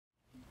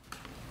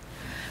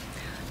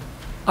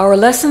Our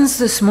lessons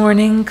this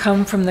morning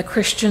come from the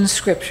Christian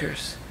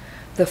scriptures.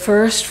 The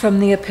first from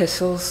the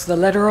epistles, the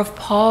letter of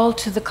Paul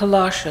to the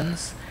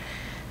Colossians,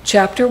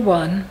 chapter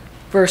 1,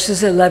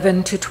 verses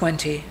 11 to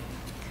 20.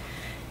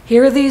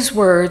 Hear these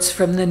words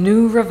from the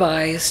New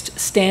Revised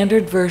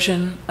Standard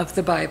Version of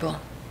the Bible.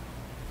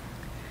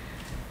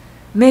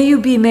 May you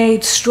be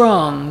made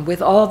strong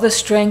with all the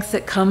strength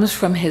that comes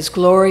from his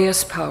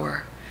glorious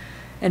power,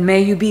 and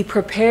may you be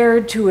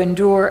prepared to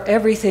endure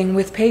everything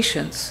with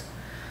patience,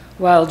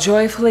 while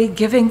joyfully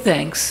giving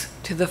thanks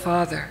to the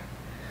Father,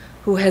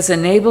 who has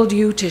enabled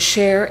you to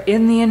share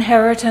in the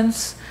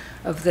inheritance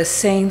of the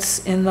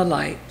saints in the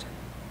light.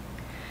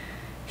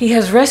 He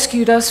has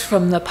rescued us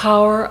from the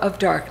power of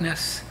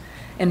darkness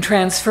and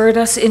transferred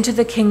us into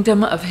the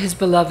kingdom of his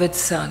beloved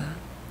Son,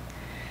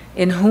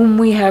 in whom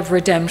we have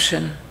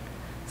redemption,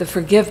 the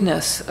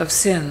forgiveness of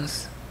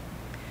sins.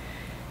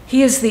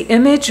 He is the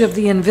image of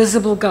the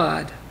invisible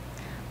God,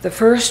 the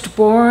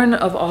firstborn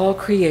of all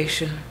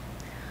creation.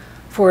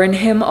 For in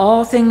him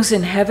all things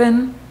in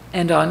heaven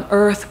and on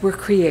earth were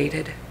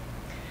created,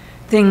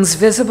 things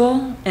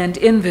visible and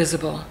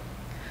invisible,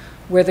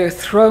 whether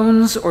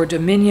thrones or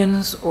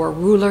dominions or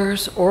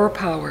rulers or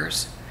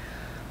powers.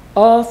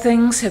 All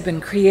things have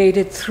been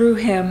created through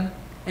him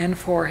and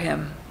for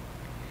him.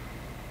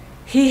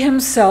 He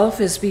himself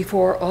is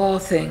before all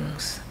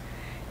things,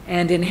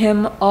 and in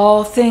him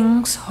all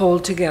things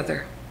hold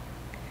together.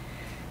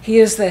 He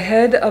is the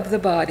head of the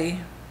body,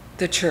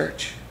 the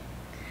church.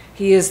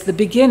 He is the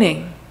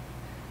beginning,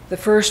 the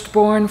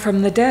firstborn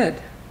from the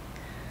dead,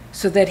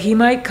 so that he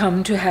might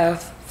come to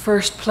have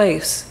first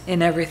place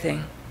in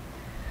everything.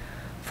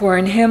 For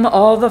in him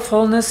all the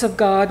fullness of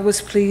God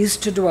was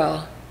pleased to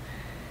dwell,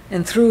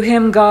 and through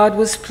him God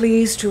was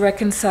pleased to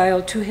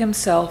reconcile to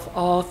himself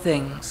all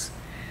things,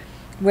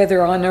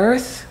 whether on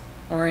earth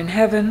or in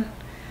heaven,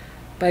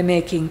 by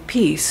making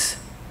peace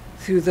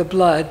through the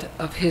blood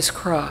of his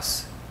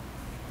cross.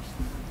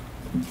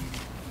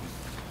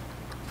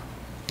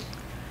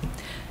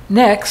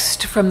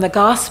 Next, from the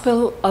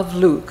Gospel of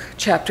Luke,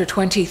 chapter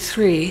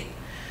 23,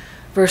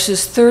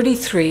 verses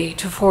 33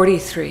 to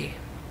 43.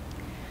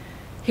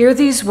 Hear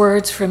these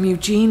words from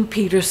Eugene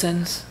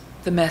Peterson's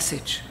The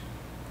Message.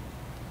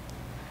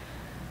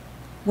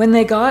 When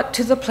they got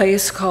to the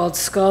place called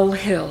Skull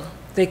Hill,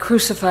 they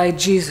crucified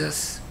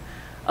Jesus,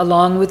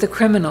 along with the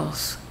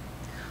criminals,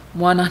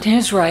 one on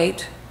his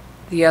right,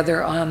 the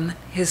other on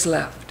his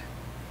left.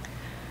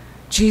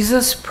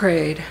 Jesus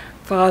prayed,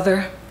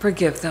 "Father,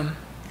 forgive them.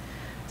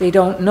 They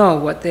don't know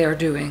what they are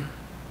doing."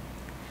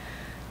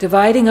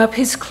 Dividing up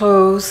his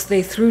clothes,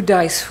 they threw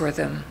dice for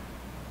them.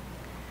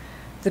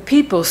 The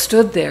people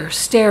stood there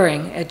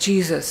staring at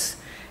Jesus,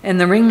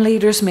 and the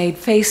ringleaders made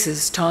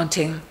faces,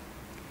 taunting,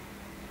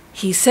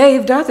 "He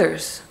saved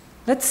others.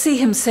 Let's see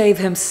him save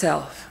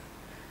himself.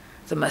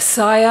 The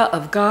Messiah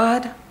of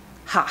God?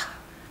 Ha!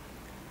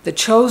 The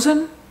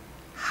chosen?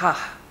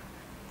 Ha!"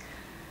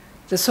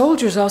 The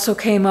soldiers also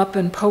came up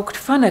and poked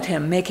fun at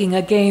him, making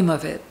a game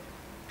of it.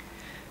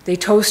 They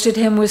toasted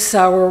him with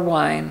sour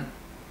wine.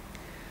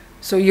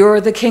 "So you're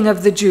the king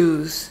of the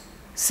Jews.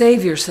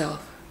 Save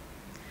yourself."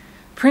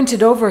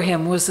 Printed over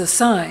him was a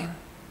sign,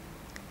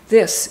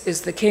 "This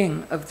is the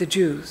King of the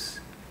Jews."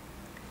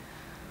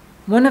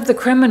 One of the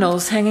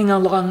criminals hanging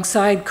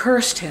alongside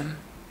cursed him.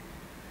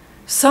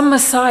 "Some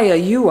Messiah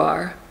you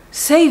are.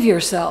 Save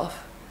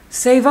yourself.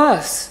 Save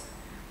us."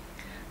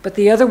 But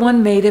the other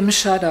one made him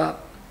shut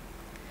up.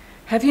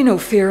 "Have you no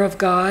fear of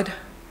God?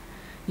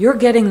 You're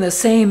getting the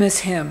same as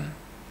him.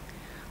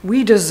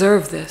 We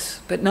deserve this,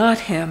 but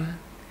not him.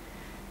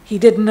 He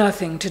did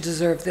nothing to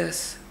deserve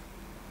this."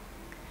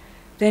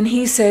 Then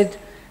he said,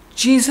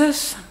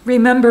 "Jesus,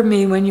 remember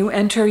me when you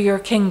enter your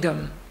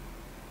kingdom."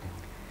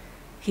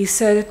 He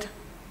said,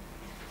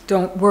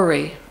 "Don't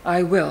worry,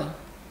 I will.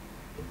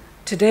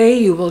 Today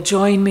you will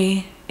join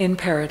me in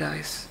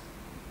paradise."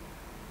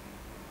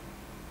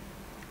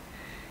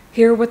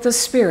 Hear what the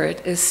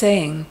Spirit is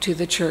saying to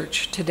the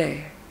church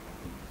today.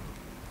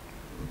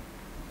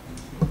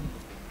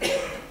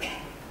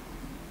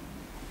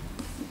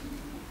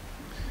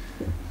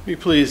 Will you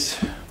please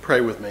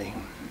pray with me?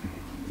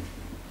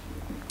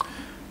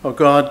 Oh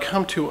God,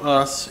 come to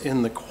us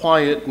in the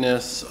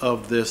quietness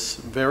of this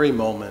very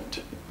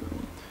moment.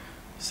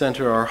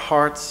 Center our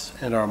hearts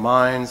and our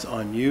minds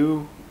on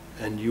you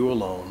and you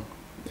alone.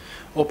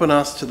 Open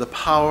us to the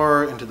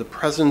power and to the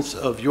presence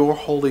of your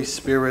Holy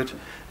Spirit,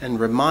 and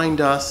remind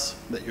us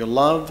that your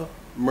love,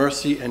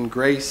 mercy, and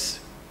grace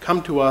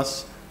come to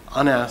us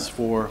unasked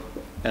for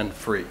and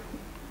free.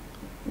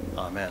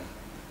 Amen.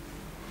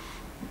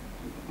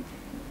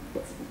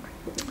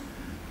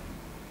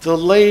 The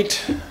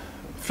late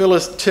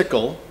Phyllis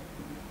Tickle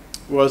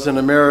was an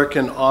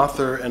American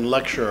author and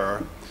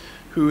lecturer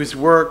whose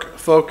work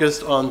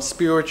focused on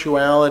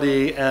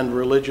spirituality and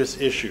religious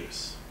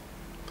issues.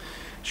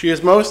 She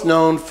is most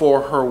known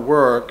for her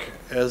work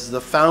as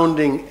the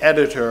founding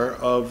editor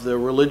of the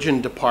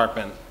religion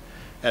department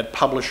at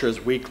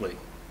Publishers Weekly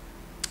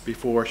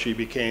before she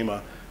became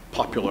a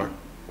popular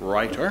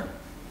writer.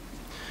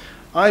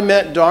 I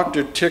met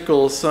Dr.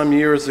 Tickle some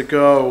years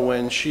ago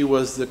when she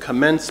was the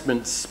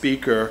commencement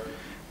speaker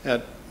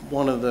at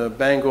one of the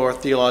Bangor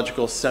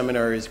Theological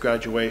Seminary's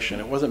graduation.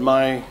 It wasn't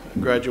my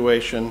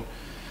graduation,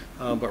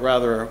 but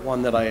rather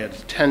one that I had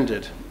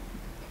attended.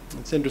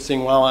 It's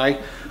interesting, while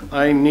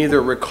I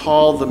neither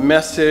recall the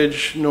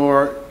message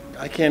nor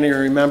I can't even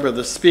remember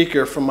the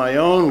speaker from my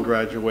own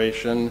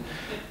graduation,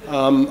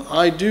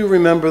 I do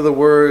remember the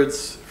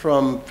words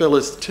from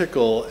Phyllis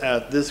Tickle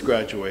at this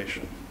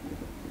graduation.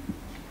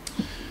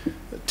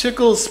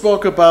 Tickle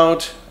spoke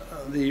about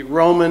the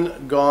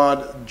Roman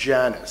god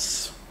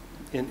Janus.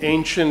 In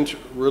ancient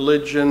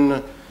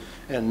religion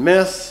and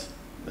myth,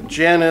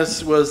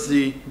 Janus was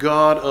the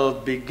god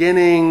of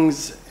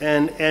beginnings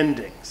and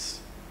endings.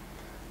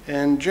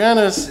 And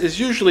Janus is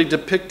usually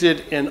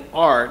depicted in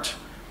art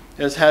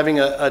as having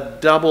a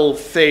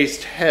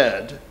double-faced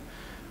head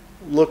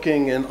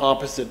looking in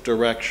opposite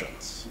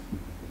directions.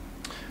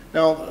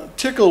 Now,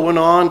 Tickle went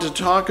on to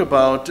talk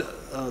about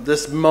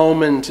this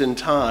moment in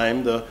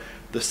time, the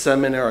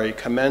seminary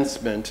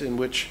commencement, in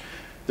which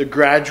the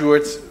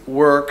graduates'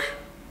 work,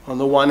 on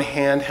the one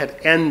hand, had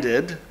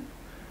ended,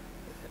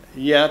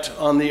 yet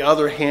on the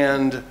other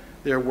hand,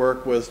 their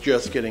work was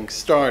just getting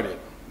started.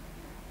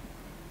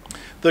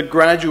 The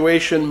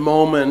graduation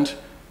moment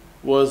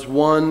was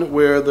one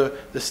where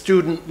the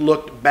student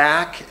looked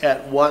back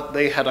at what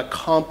they had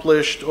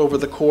accomplished over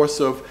the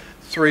course of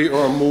 3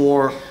 or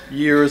more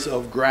years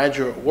of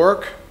graduate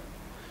work,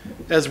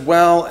 as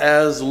well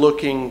as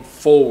looking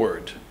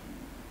forward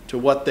to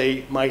what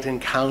they might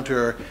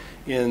encounter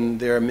in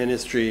their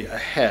ministry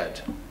ahead.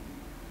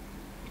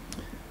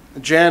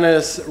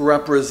 Janus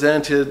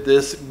represented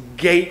this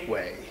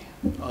gateway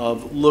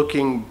of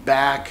looking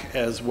back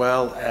as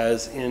well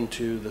as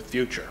into the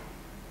future.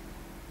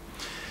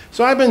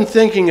 So I've been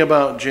thinking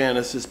about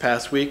Janus this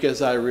past week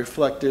as I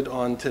reflected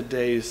on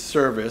today's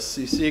service.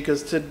 You see,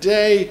 because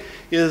today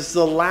is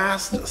the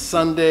last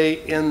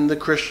Sunday in the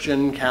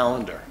Christian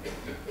calendar.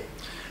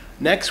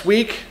 Next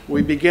week,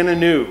 we begin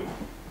anew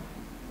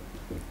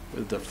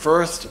with the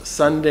first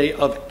Sunday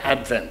of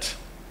Advent.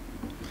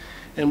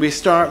 And we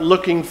start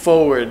looking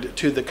forward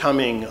to the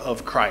coming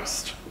of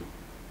Christ.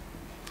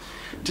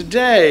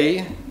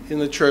 Today, in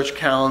the church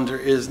calendar,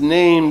 is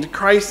named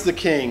Christ the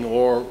King,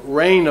 or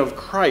Reign of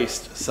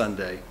Christ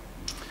Sunday,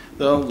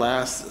 the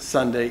last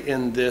Sunday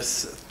in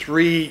this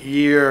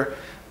 3-year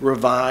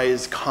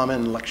revised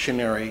common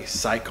lectionary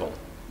cycle.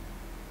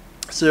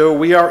 So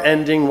we are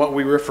ending what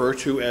we refer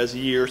to as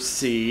Year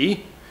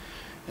C,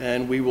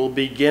 and we will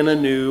begin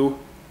anew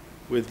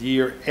with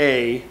Year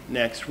A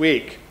next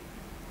week.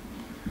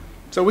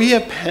 So we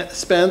have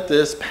spent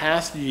this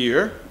past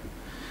year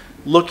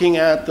looking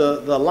at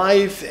the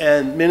life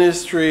and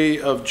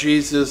ministry of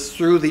Jesus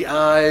through the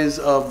eyes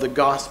of the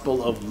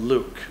Gospel of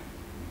Luke.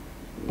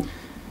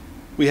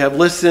 We have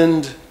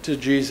listened to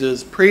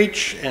Jesus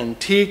preach and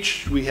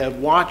teach. We have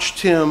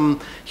watched him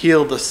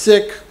heal the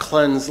sick,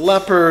 cleanse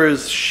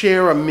lepers,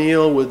 share a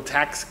meal with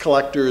tax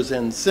collectors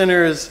and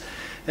sinners,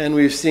 and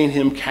we've seen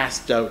him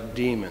cast out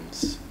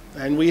demons.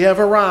 And we have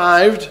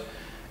arrived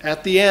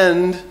at the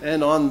end,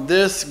 and on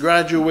this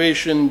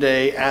graduation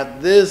day,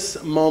 at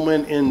this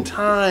moment in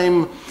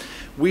time,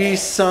 we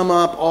sum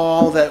up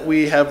all that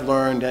we have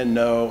learned and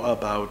know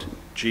about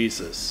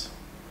Jesus.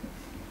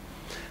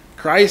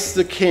 Christ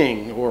the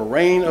King, or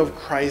Reign of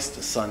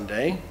Christ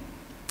Sunday,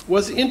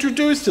 was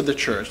introduced to the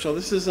church. So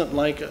this isn't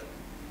like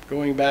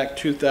going back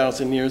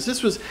 2,000 years.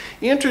 This was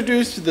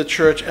introduced to the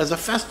church as a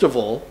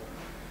festival.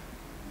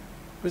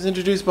 It was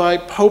introduced by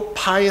Pope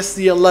Pius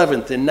XI in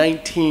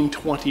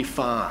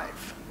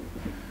 1925.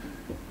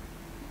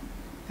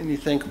 And you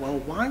think, well,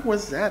 why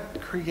was that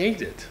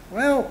created?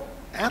 Well,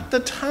 at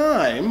the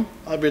time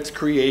of its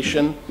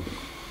creation,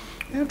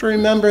 you have to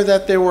remember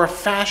that there were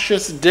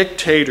fascist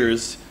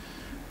dictators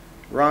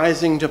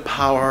rising to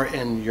power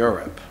in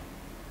Europe.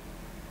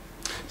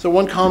 So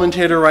one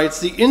commentator writes,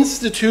 the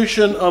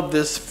institution of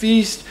this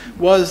feast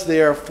was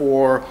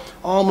therefore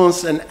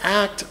almost an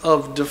act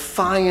of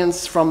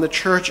defiance from the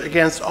church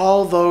against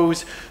all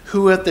those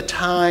who at the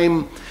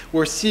time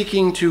were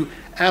seeking to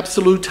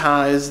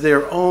absolutize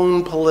their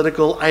own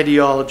political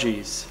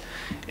ideologies,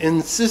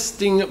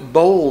 insisting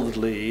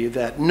boldly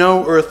that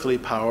no earthly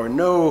power,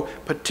 no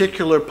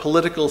particular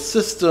political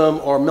system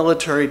or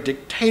military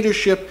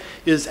dictatorship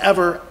is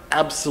ever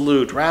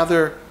absolute.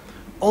 Rather,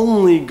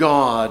 only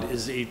God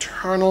is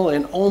eternal,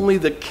 and only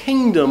the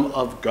kingdom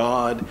of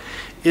God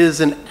is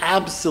an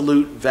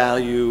absolute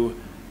value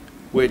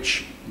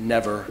which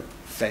never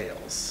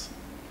fails.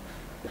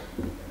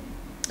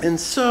 And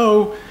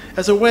so,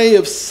 as a way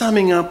of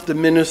summing up the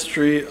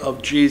ministry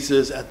of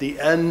Jesus at the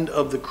end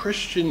of the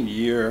Christian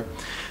year,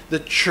 the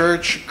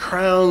church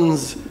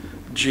crowns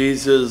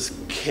Jesus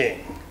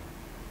King,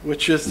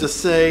 which is to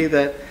say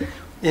that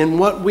in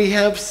what we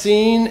have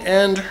seen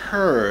and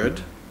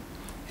heard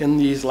in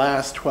these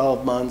last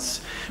 12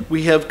 months,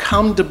 we have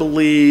come to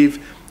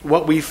believe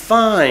what we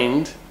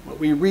find, what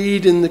we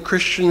read in the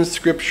Christian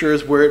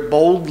scriptures where it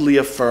boldly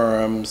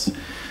affirms,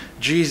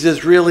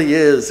 Jesus really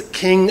is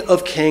King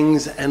of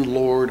Kings and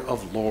Lord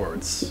of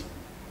Lords.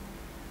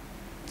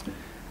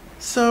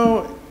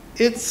 So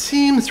it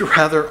seems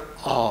rather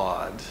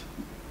odd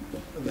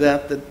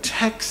that the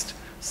text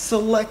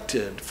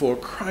selected for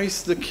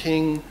Christ the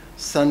King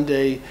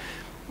Sunday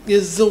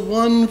is the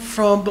one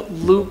from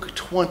Luke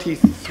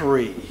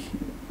 23,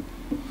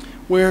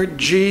 where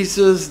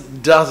Jesus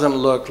doesn't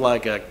look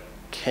like a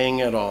king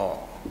at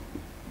all.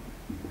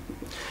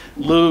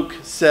 Luke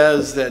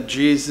says that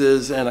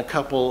Jesus and a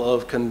couple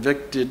of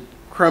convicted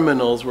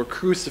criminals were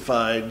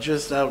crucified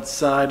just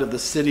outside of the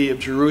city of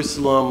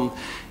Jerusalem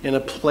in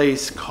a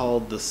place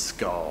called the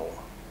Skull.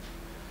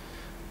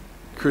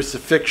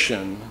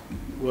 Crucifixion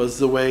was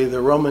the way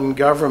the Roman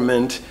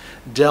government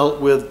dealt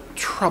with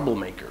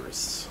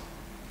troublemakers,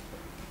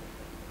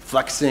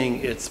 flexing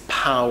its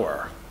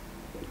power,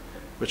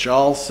 which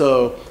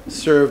also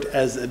served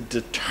as a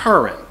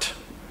deterrent.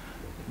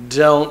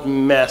 Don't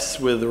mess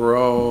with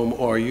Rome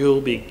or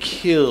you'll be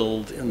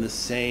killed in the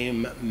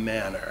same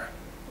manner.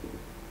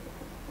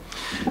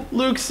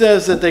 Luke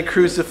says that they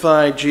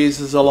crucified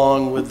Jesus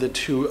along with the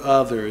two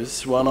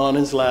others, one on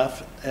his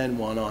left and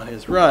one on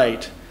his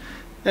right.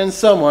 And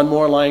someone,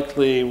 more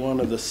likely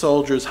one of the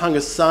soldiers, hung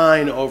a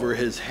sign over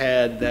his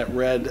head that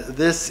read,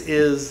 "This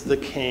is the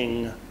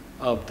King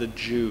of the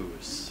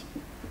Jews."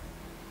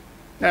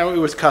 Now, it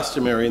was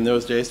customary in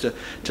those days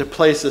to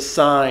place a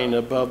sign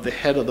above the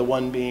head of the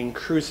one being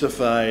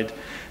crucified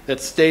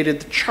that stated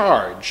the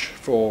charge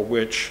for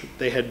which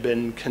they had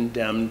been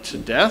condemned to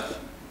death.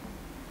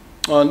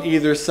 On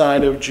either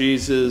side of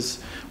Jesus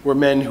were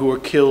men who were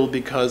killed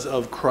because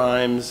of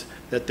crimes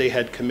that they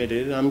had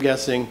committed. And I'm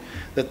guessing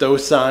that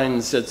those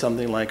signs said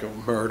something like a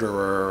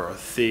murderer or a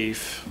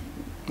thief.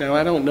 Now,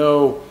 I don't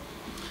know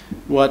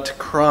what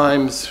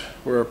crimes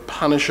were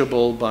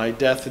punishable by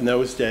death in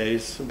those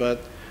days,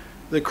 but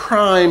the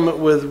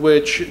crime with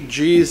which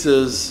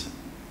Jesus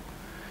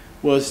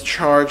was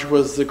charged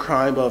was the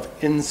crime of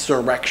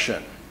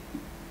insurrection.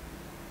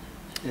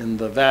 In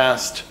the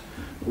vast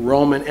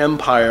Roman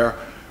Empire,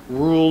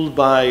 ruled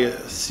by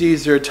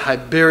Caesar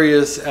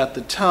Tiberius at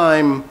the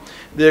time,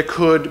 there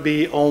could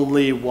be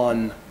only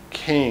one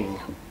king.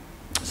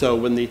 So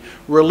when the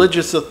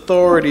religious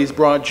authorities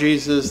brought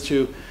Jesus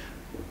to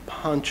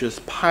Pontius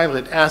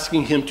Pilate,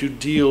 asking him to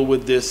deal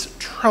with this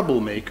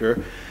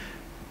troublemaker,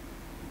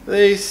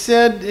 they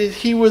said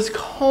he was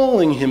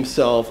calling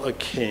himself a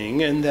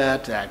king and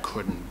that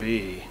couldn't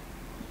be.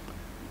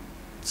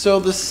 So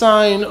the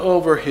sign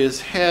over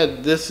his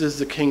head, "This is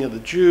the King of the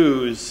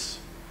Jews,"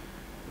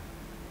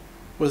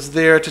 was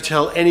there to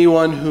tell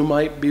anyone who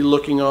might be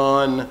looking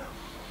on,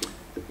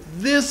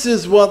 this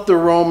is what the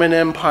Roman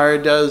Empire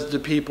does to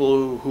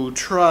people who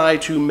try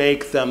to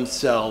make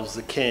themselves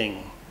the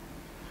king.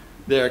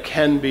 There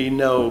can be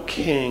no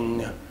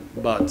king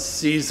but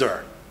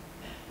Caesar.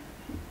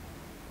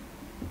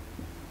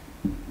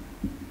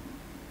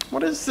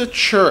 What is the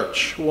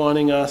church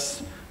wanting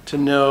us to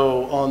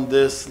know on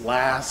this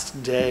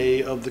last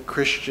day of the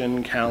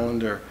Christian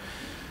calendar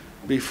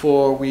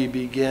before we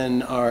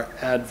begin our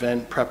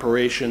Advent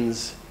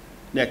preparations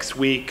next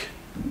week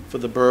for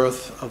the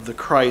birth of the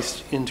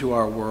Christ into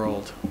our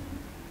world?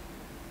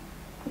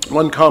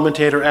 One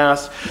commentator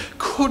asked,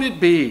 could it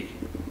be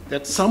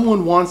that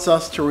someone wants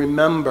us to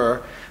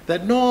remember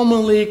that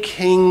normally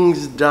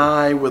kings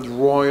die with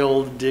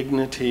royal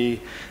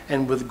dignity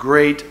and with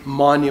great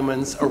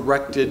monuments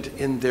erected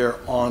in their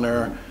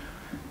honor,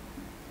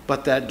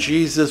 but that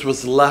Jesus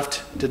was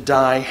left to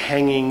die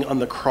hanging on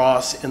the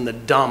cross in the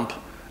dump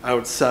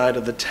outside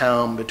of the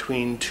town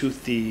between two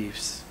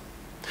thieves?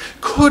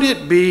 Could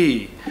it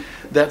be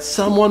that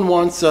someone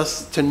wants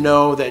us to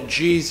know that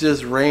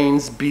Jesus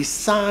reigns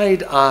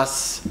beside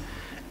us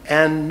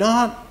and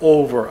not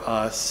over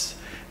us,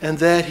 and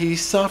that he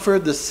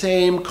suffered the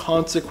same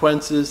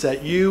consequences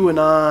that you and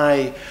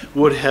I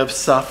would have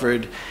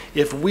suffered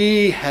if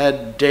we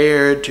had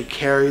dared to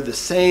carry the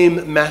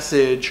same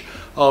message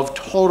of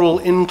total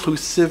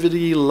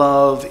inclusivity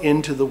love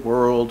into the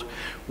world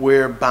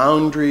where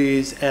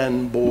boundaries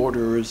and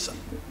borders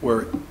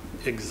were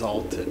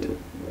exalted?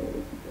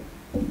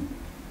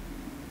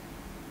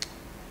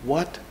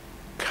 What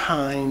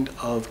kind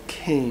of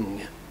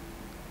king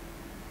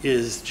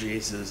is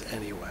Jesus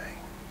anyway?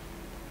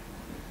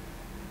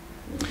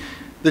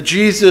 The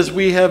Jesus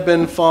we have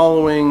been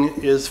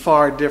following is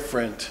far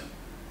different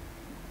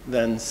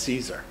than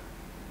Caesar.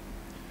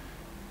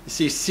 You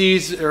see,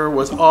 Caesar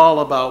was all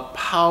about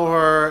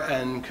power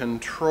and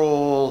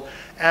control,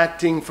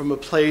 acting from a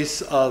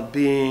place of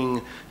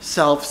being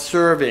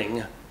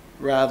self-serving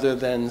rather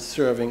than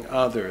serving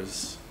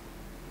others.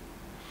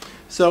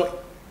 So,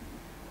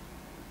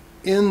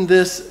 in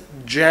this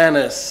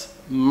Janus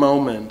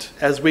moment,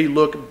 as we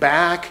look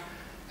back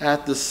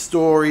at the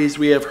stories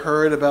we have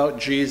heard about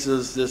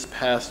Jesus this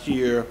past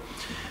year,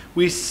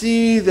 we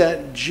see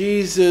that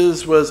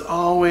Jesus was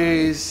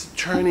always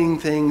turning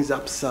things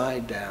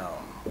upside down,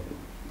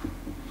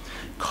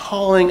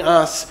 calling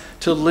us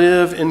to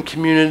live in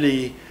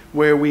community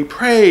where we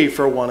pray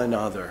for one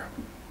another,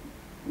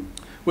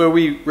 where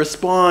we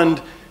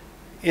respond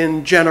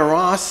in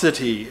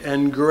generosity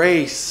and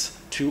grace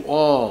to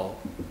all,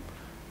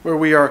 where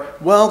we are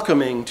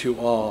welcoming to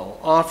all,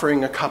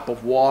 offering a cup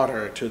of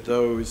water to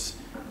those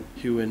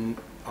who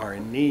are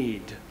in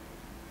need.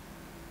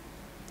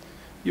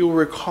 You'll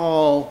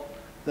recall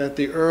that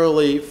the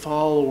early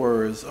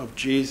followers of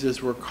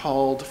Jesus were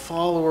called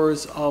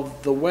followers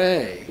of the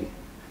way,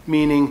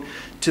 meaning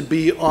to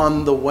be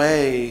on the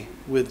way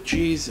with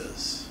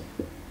Jesus.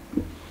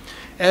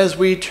 As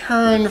we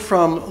turn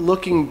from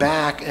looking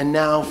back and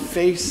now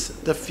face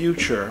the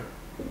future,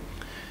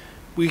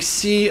 we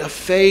see a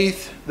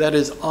faith that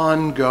is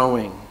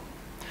ongoing.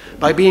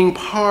 By being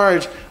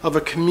part of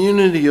a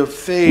community of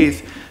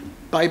faith,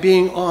 by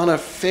being on a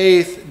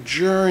faith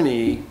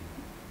journey,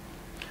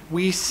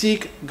 we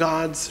seek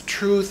God's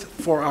truth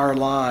for our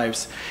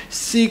lives,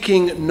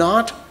 seeking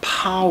not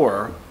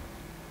power.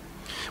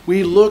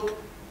 We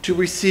look to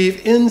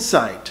receive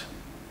insight,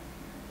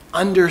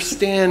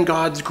 understand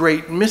God's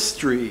great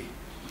mystery,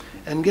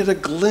 and get a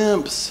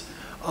glimpse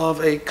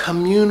of a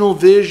communal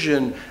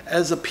vision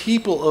as a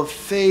people of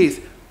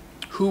faith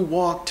who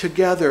walk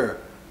together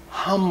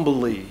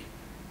humbly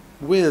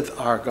with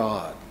our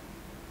God.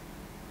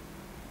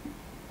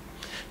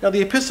 Now,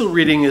 the epistle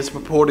reading is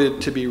purported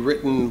to be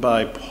written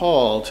by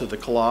Paul to the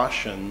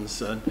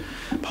Colossians. And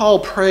Paul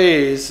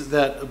prays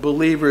that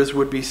believers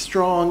would be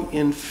strong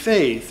in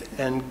faith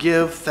and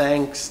give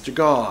thanks to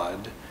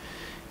God,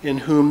 in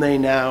whom they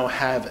now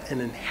have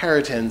an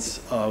inheritance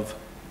in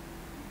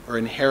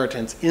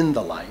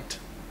the light.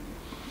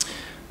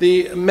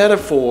 The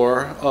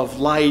metaphor of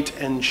light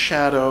and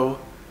shadow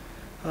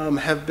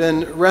have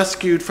been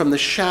rescued from the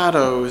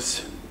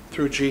shadows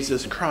through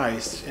Jesus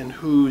Christ, in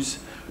whose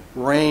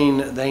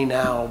reign they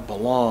now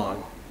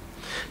belong.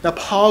 Now,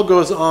 Paul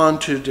goes on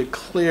to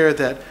declare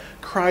that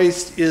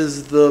Christ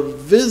is the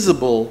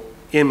visible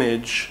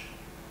image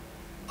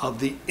of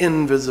the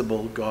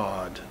invisible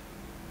God,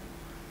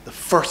 the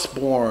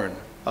firstborn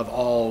of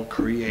all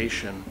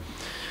creation.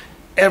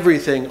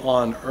 Everything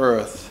on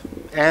earth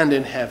and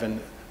in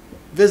heaven,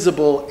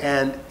 visible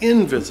and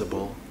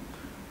invisible,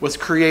 was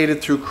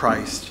created through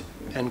Christ,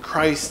 and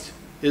Christ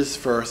is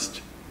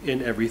first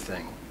in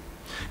everything.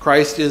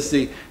 Christ is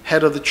the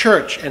head of the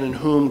church, and in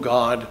whom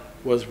God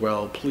was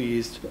well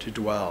pleased to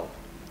dwell,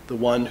 the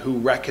one who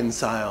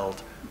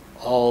reconciled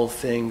all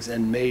things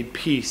and made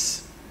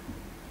peace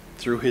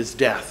through his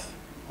death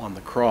on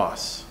the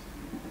cross.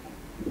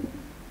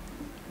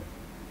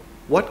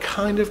 What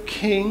kind of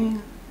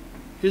king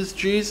is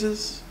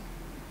Jesus?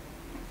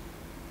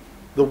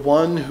 The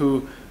one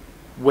who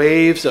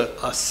waves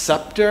a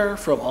scepter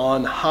from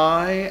on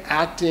high,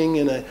 acting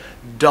in a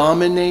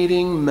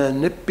dominating,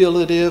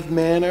 manipulative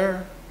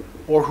manner,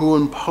 or who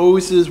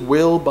imposes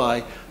will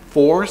by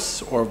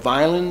force or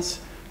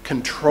violence,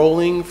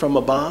 controlling from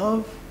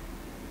above?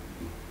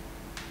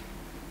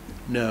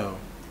 No.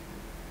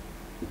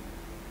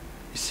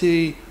 You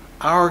see,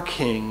 our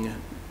King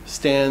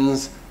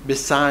stands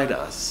beside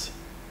us,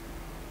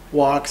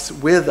 walks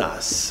with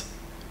us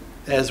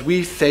as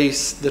we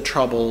face the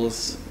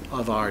troubles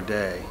of our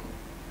day.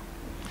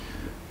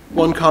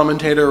 One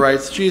commentator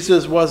writes,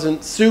 Jesus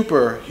wasn't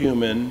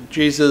superhuman.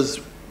 Jesus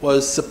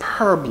was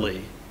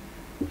superbly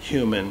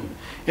human,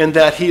 in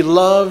that he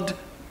loved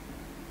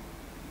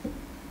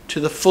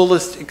to the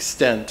fullest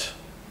extent.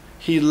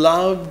 He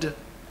loved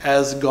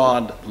as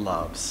God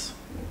loves.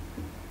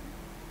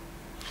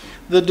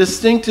 The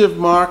distinctive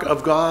mark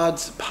of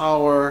God's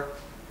power,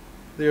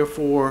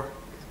 therefore,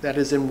 that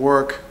is in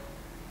work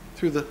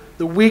through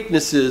the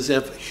weaknesses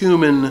of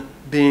human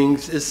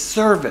beings, is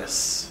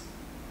service.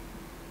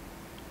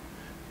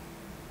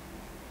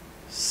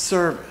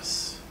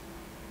 Service,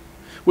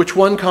 which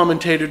one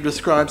commentator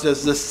describes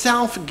as the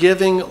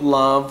self-giving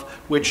love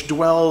which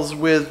dwells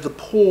with the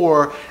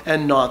poor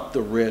and not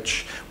the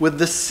rich, with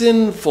the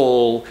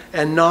sinful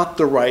and not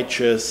the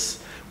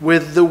righteous,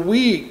 with the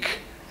weak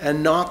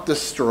and not the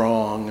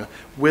strong,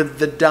 with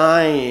the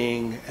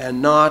dying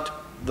and not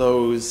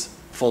those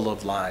full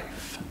of life.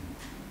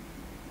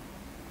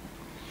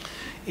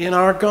 In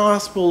our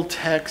gospel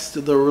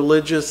text, the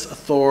religious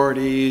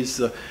authorities,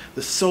 the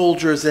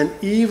soldiers, and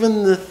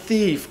even the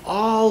thief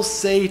all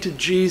say to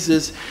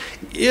Jesus,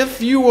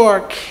 "If you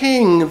are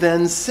king,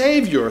 then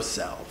save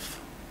yourself."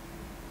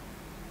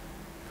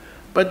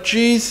 But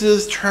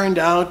Jesus turned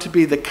out to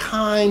be the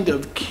kind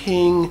of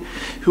king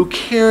who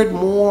cared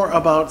more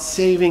about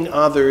saving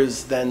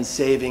others than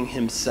saving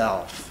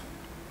himself.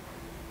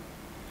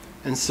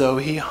 And so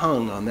he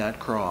hung on that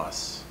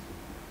cross.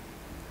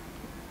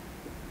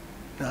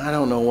 Now, I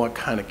don't know what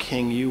kind of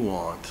king you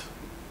want,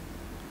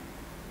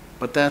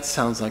 but that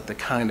sounds like the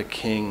kind of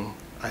king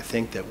I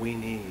think that we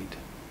need.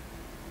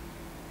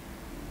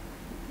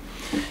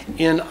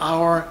 In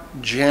our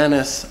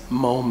Janus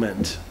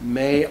moment,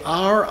 may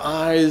our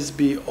eyes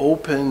be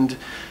opened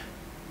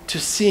to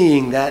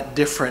seeing that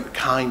different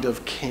kind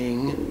of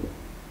king.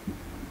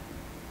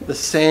 The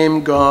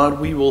same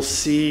God we will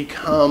see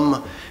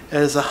come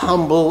as a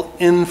humble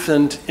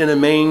infant in a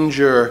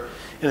manger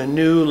in a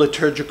new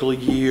liturgical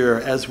year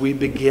as we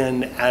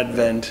begin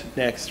Advent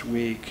next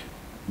week.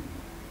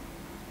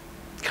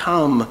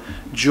 come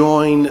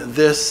join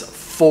this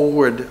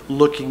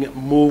forward-looking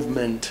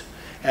movement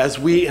as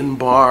we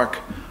embark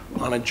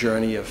on a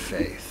journey of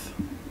faith.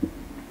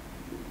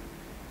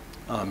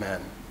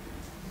 Amen.